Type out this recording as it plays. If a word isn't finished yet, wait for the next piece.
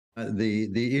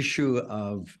The issue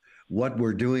of what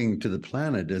we're doing to the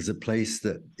planet as a place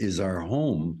that is our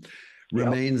home Yep.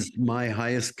 remains my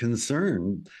highest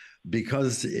concern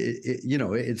because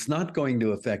it's not going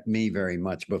to affect me very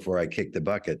much before I kick the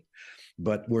bucket,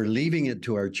 but we're leaving it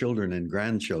to our children and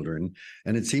grandchildren.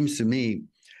 And it seems to me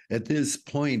at this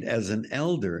point as an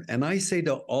elder, and I say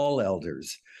to all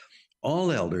elders,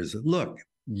 look,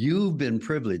 you've been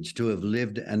privileged to have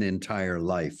lived an entire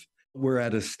life. We're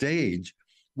at a stage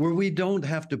where we don't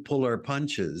have to pull our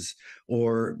punches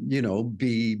or,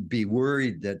 be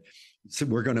worried that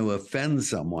we're going to offend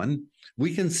someone.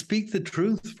 We can speak the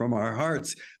truth from our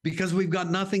hearts because we've got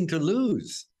nothing to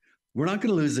lose. We're not going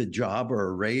to lose a job or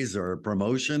a raise or a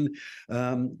promotion.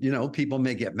 People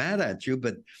may get mad at you,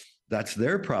 but that's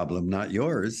their problem, not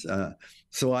yours.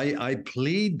 So I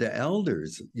plead to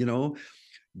elders,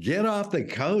 get off the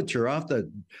couch or off the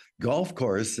golf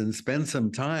course and spend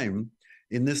some time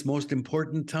in this most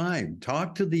important time.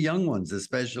 Talk to the young ones,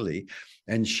 especially,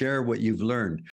 and share what you've learned.